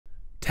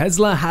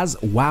Tesla has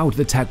wowed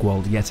the tech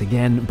world yet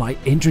again by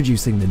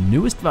introducing the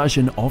newest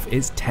version of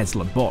its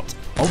Tesla bot,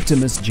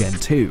 Optimus Gen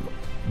 2.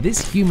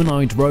 This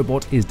humanoid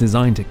robot is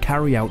designed to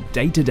carry out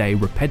day-to-day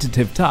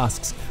repetitive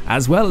tasks,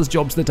 as well as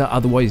jobs that are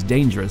otherwise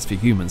dangerous for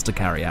humans to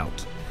carry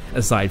out.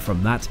 Aside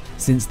from that,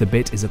 since the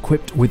bit is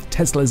equipped with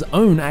Tesla's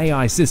own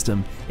AI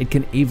system, it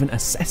can even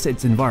assess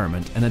its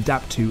environment and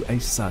adapt to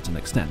a certain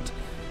extent.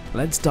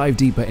 Let's dive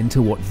deeper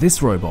into what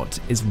this robot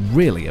is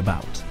really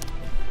about.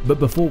 But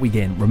before we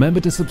begin, remember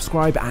to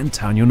subscribe and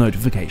turn your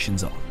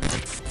notifications on.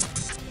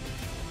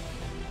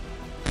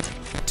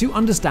 To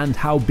understand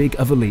how big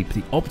of a leap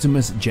the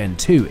Optimus Gen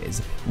 2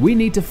 is, we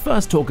need to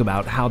first talk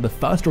about how the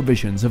first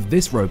revisions of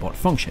this robot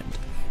functioned.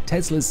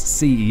 Tesla's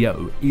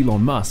CEO,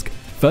 Elon Musk,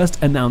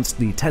 first announced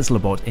the Tesla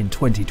bot in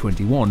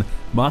 2021,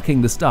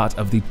 marking the start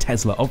of the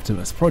Tesla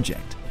Optimus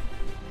project.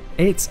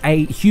 It's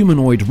a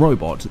humanoid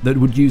robot that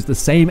would use the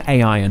same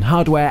AI and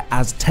hardware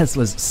as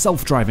Tesla's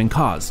self-driving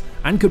cars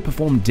and could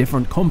perform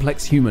different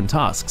complex human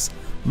tasks.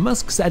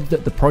 Musk said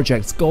that the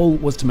project's goal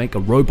was to make a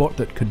robot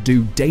that could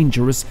do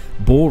dangerous,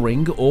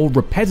 boring, or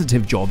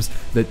repetitive jobs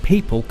that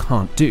people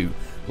can't do,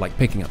 like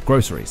picking up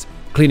groceries,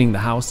 cleaning the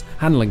house,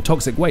 handling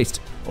toxic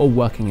waste, or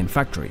working in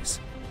factories.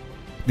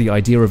 The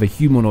idea of a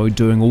humanoid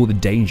doing all the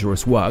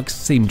dangerous work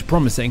seemed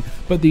promising,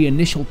 but the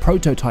initial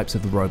prototypes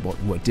of the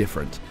robot were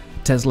different.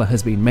 Tesla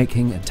has been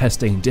making and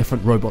testing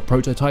different robot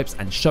prototypes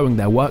and showing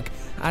their work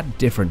at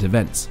different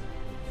events.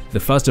 The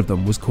first of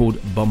them was called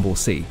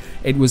Bumblebee.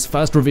 It was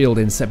first revealed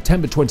in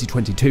September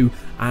 2022,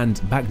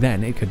 and back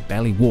then it could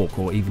barely walk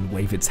or even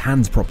wave its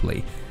hands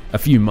properly. A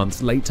few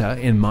months later,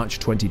 in March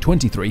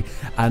 2023,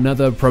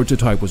 another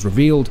prototype was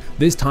revealed,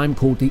 this time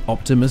called the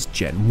Optimus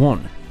Gen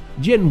 1.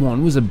 Gen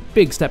 1 was a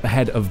big step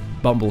ahead of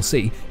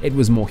Bumblebee. It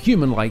was more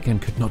human-like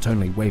and could not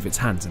only wave its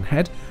hands and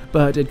head,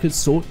 but it could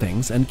sort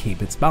things and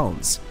keep its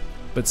balance.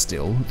 But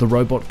still, the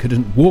robot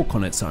couldn't walk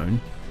on its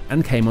own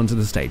and came onto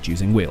the stage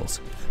using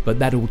wheels. But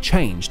that all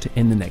changed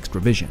in the next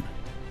revision.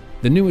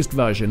 The newest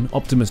version,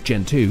 Optimus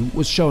Gen 2,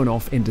 was shown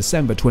off in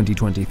December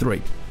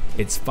 2023.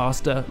 It's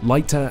faster,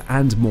 lighter,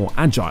 and more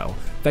agile,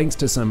 thanks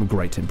to some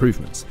great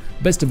improvements.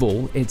 Best of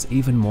all, it's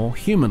even more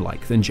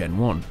human-like than Gen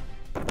 1.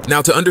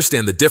 Now, to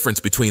understand the difference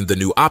between the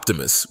new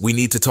Optimus, we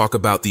need to talk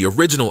about the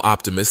original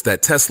Optimus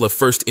that Tesla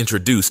first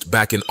introduced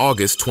back in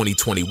August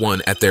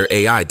 2021 at their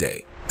AI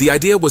Day. The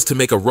idea was to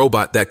make a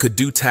robot that could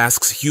do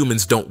tasks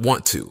humans don't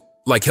want to,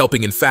 like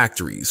helping in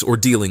factories or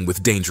dealing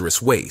with dangerous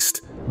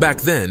waste.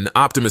 Back then,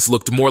 Optimus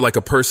looked more like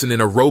a person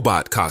in a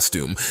robot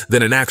costume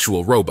than an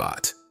actual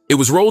robot. It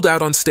was rolled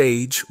out on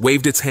stage,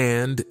 waved its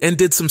hand, and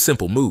did some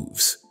simple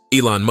moves.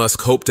 Elon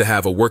Musk hoped to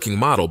have a working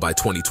model by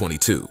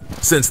 2022.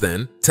 Since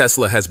then,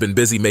 Tesla has been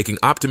busy making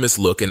Optimus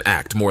look and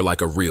act more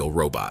like a real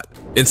robot.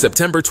 In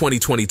September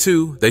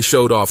 2022, they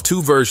showed off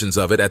two versions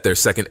of it at their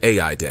second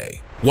AI Day.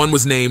 One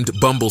was named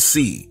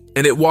Bumblebee,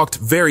 and it walked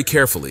very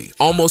carefully,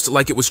 almost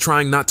like it was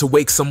trying not to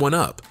wake someone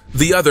up.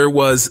 The other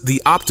was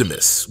the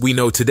Optimus we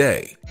know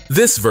today.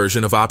 This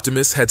version of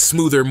Optimus had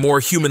smoother,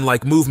 more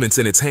human-like movements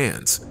in its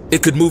hands.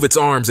 It could move its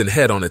arms and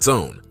head on its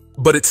own.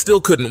 But it still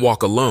couldn't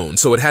walk alone,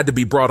 so it had to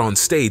be brought on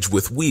stage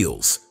with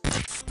wheels.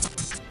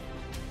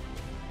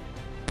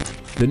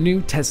 The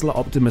new Tesla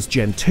Optimus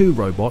Gen 2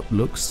 robot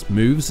looks,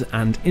 moves,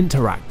 and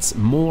interacts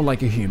more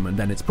like a human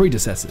than its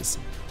predecessors.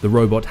 The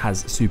robot has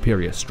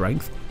superior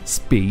strength,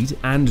 speed,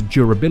 and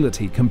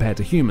durability compared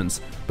to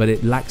humans, but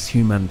it lacks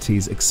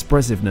humanity's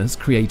expressiveness,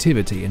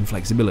 creativity, and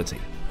flexibility.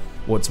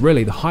 What's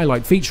really the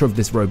highlight feature of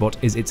this robot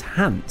is its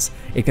hands.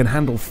 It can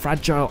handle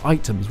fragile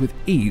items with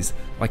ease,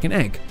 like an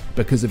egg,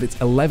 because of its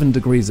 11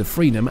 degrees of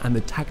freedom and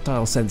the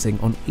tactile sensing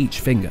on each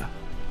finger.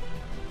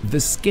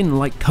 The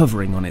skin-like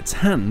covering on its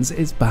hands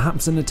is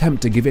perhaps an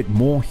attempt to give it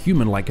more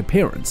human-like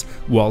appearance,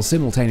 while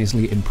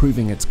simultaneously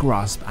improving its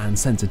grasp and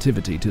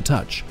sensitivity to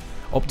touch.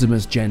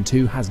 Optimus Gen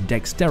 2 has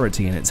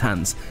dexterity in its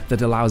hands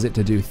that allows it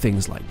to do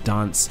things like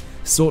dance,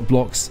 sort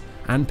blocks,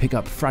 and pick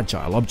up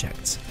fragile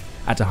objects.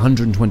 At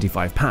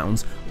 125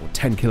 pounds, or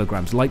 10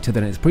 kilograms lighter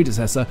than its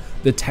predecessor,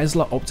 the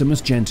Tesla Optimus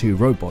Gen 2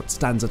 robot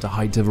stands at a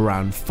height of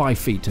around 5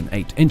 feet and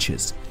 8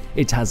 inches.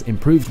 It has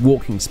improved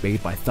walking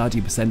speed by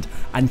 30%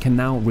 and can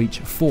now reach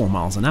 4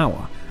 miles an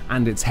hour,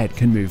 and its head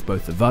can move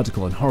both the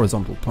vertical and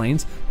horizontal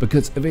planes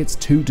because of its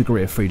 2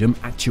 degree of freedom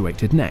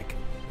actuated neck.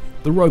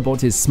 The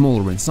robot is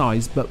smaller in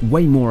size but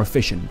way more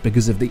efficient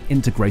because of the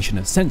integration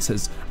of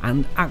sensors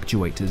and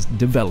actuators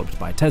developed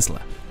by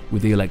Tesla,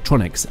 with the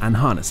electronics and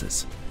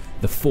harnesses.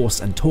 The force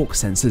and torque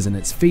sensors in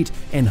its feet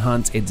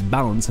enhance its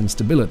balance and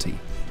stability.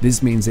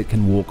 This means it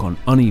can walk on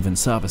uneven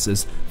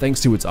surfaces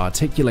thanks to its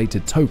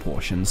articulated toe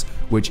portions,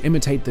 which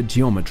imitate the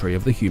geometry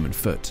of the human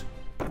foot.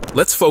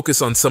 Let's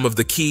focus on some of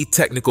the key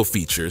technical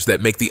features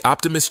that make the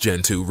Optimus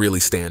Gen 2 really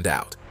stand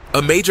out.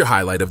 A major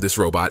highlight of this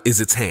robot is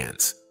its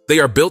hands. They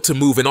are built to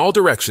move in all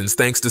directions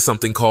thanks to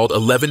something called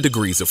 11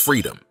 degrees of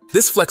freedom.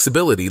 This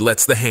flexibility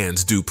lets the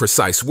hands do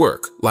precise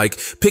work, like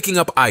picking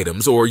up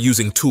items or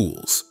using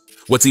tools.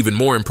 What's even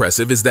more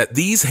impressive is that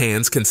these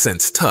hands can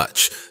sense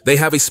touch. They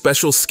have a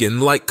special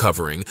skin-like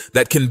covering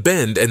that can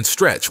bend and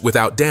stretch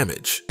without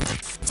damage.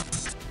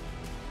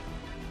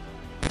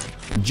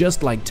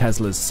 Just like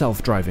Tesla's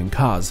self-driving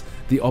cars,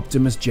 the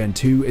Optimus Gen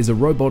 2 is a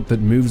robot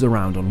that moves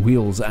around on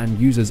wheels and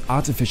uses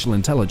artificial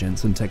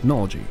intelligence and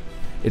technology.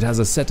 It has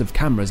a set of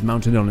cameras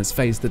mounted on its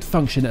face that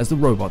function as the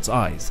robot's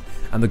eyes,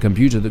 and the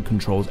computer that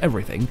controls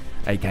everything,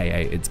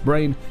 aka its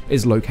brain,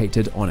 is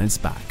located on its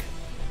back.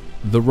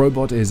 The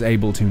robot is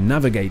able to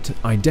navigate,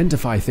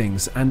 identify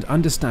things, and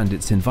understand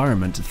its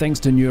environment thanks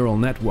to neural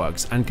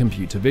networks and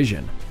computer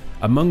vision.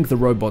 Among the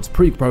robot's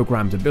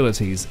pre-programmed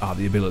abilities are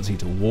the ability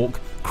to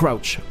walk,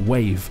 crouch,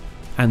 wave,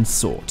 and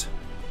sort.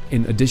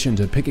 In addition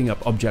to picking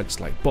up objects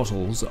like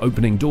bottles,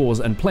 opening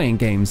doors, and playing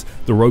games,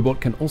 the robot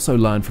can also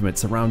learn from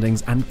its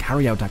surroundings and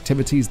carry out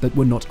activities that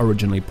were not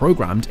originally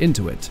programmed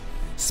into it.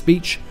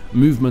 Speech,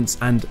 movements,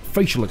 and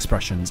facial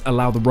expressions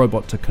allow the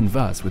robot to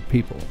converse with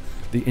people.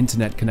 The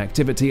internet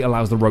connectivity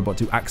allows the robot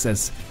to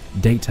access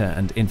data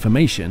and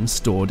information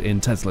stored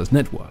in Tesla's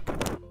network.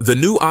 The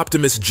new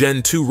Optimus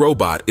Gen 2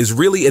 robot is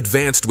really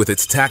advanced with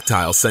its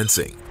tactile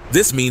sensing.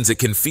 This means it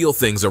can feel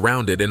things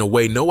around it in a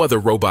way no other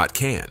robot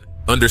can,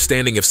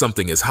 understanding if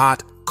something is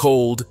hot,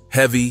 cold,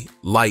 heavy,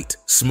 light,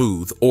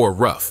 smooth, or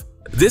rough.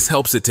 This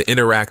helps it to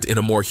interact in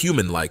a more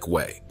human-like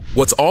way.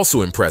 What's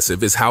also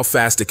impressive is how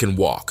fast it can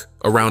walk,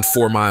 around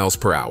 4 miles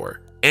per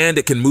hour, and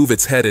it can move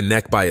its head and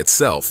neck by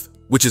itself,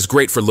 which is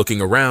great for looking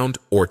around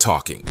or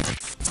talking.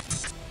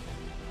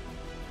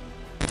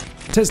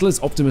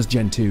 Tesla's Optimus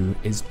Gen 2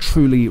 is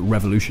truly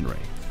revolutionary,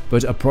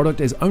 but a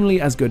product is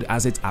only as good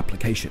as its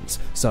applications.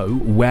 So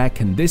where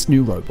can this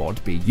new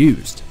robot be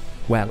used?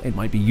 Well, it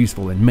might be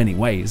useful in many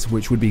ways,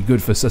 which would be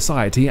good for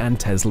society and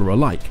Tesla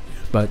alike.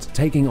 But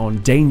taking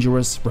on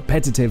dangerous,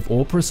 repetitive,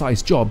 or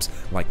precise jobs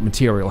like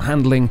material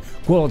handling,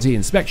 quality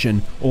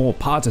inspection, or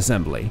part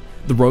assembly,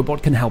 the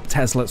robot can help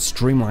Tesla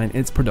streamline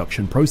its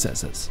production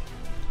processes.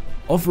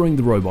 Offering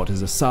the robot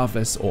as a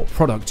service or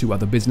product to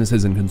other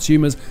businesses and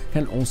consumers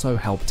can also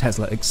help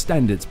Tesla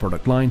extend its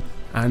product line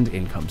and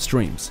income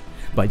streams.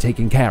 By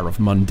taking care of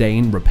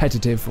mundane,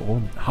 repetitive,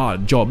 or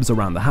hard jobs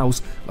around the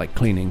house, like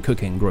cleaning,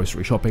 cooking,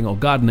 grocery shopping, or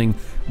gardening,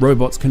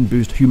 robots can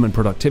boost human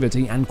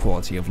productivity and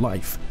quality of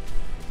life.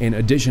 In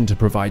addition to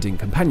providing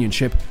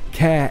companionship,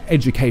 care,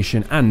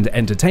 education, and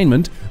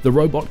entertainment, the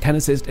robot can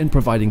assist in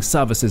providing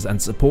services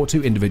and support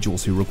to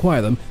individuals who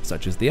require them,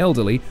 such as the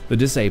elderly, the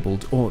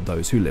disabled, or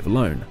those who live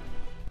alone.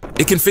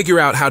 It can figure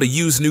out how to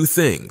use new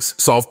things,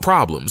 solve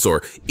problems,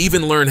 or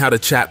even learn how to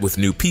chat with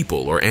new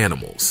people or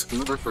animals.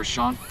 Uber for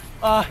Sean?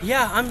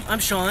 Yeah, I'm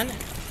Sean.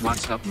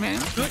 What's up,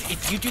 man? Good,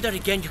 if you do that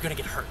again, you're gonna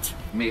get hurt.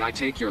 May I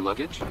take your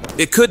luggage?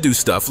 It could do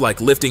stuff like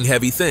lifting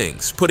heavy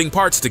things, putting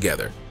parts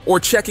together, or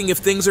checking if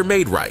things are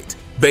made right.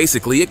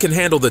 Basically, it can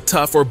handle the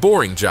tough or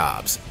boring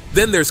jobs.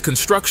 Then there's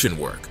construction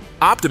work.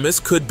 Optimus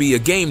could be a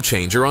game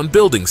changer on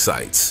building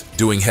sites,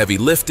 doing heavy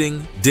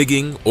lifting,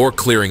 digging, or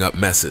clearing up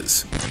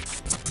messes.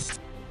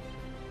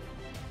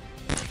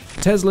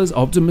 Tesla's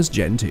Optimus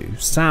Gen 2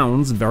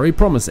 sounds very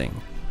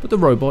promising, but the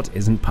robot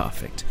isn't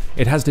perfect.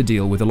 It has to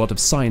deal with a lot of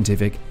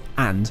scientific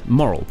and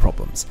moral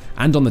problems,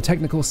 and on the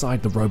technical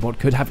side, the robot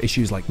could have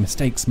issues like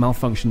mistakes,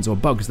 malfunctions, or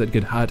bugs that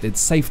could hurt its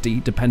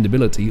safety,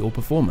 dependability, or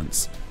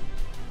performance.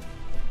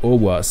 Or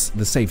worse,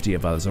 the safety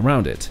of others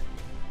around it.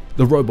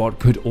 The robot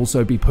could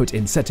also be put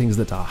in settings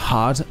that are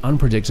hard,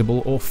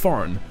 unpredictable, or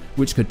foreign,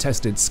 which could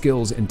test its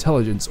skills,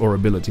 intelligence, or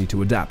ability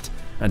to adapt,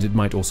 and it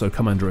might also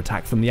come under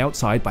attack from the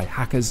outside by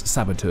hackers,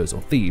 saboteurs,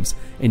 or thieves,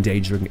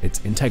 endangering its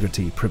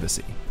integrity,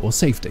 privacy, or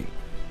safety.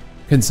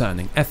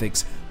 Concerning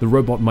ethics, the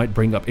robot might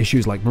bring up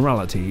issues like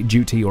morality,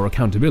 duty, or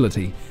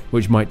accountability,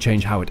 which might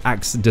change how it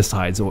acts,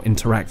 decides, or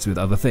interacts with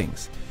other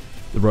things.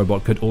 The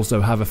robot could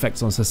also have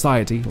effects on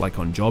society, like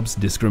on jobs,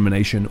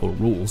 discrimination, or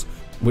rules,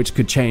 which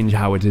could change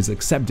how it is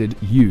accepted,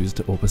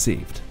 used, or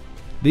perceived.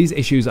 These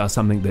issues are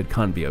something that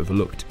can't be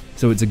overlooked,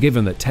 so it's a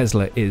given that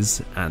Tesla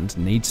is, and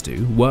needs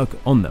to, work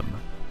on them.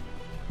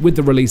 With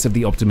the release of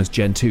the Optimus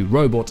Gen 2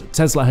 robot,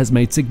 Tesla has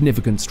made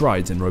significant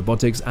strides in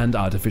robotics and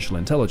artificial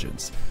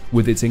intelligence.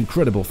 With its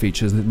incredible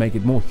features that make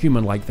it more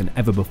human-like than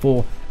ever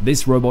before,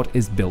 this robot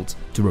is built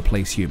to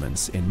replace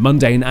humans in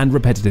mundane and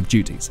repetitive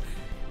duties.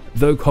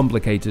 Though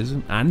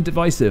complicated and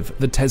divisive,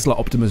 the Tesla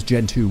Optimus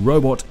Gen 2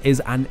 robot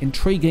is an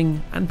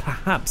intriguing and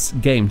perhaps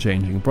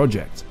game-changing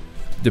project.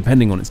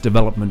 Depending on its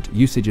development,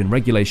 usage, and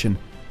regulation,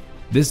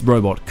 this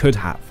robot could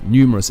have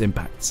numerous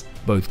impacts,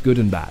 both good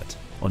and bad,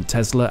 on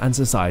Tesla and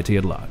society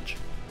at large.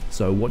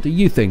 So what do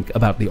you think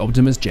about the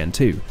Optimus Gen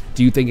 2?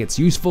 Do you think it's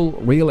useful,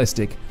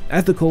 realistic,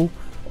 ethical,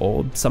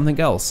 or something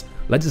else?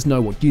 Let us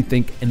know what you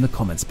think in the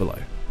comments below.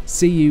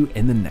 See you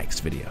in the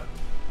next video.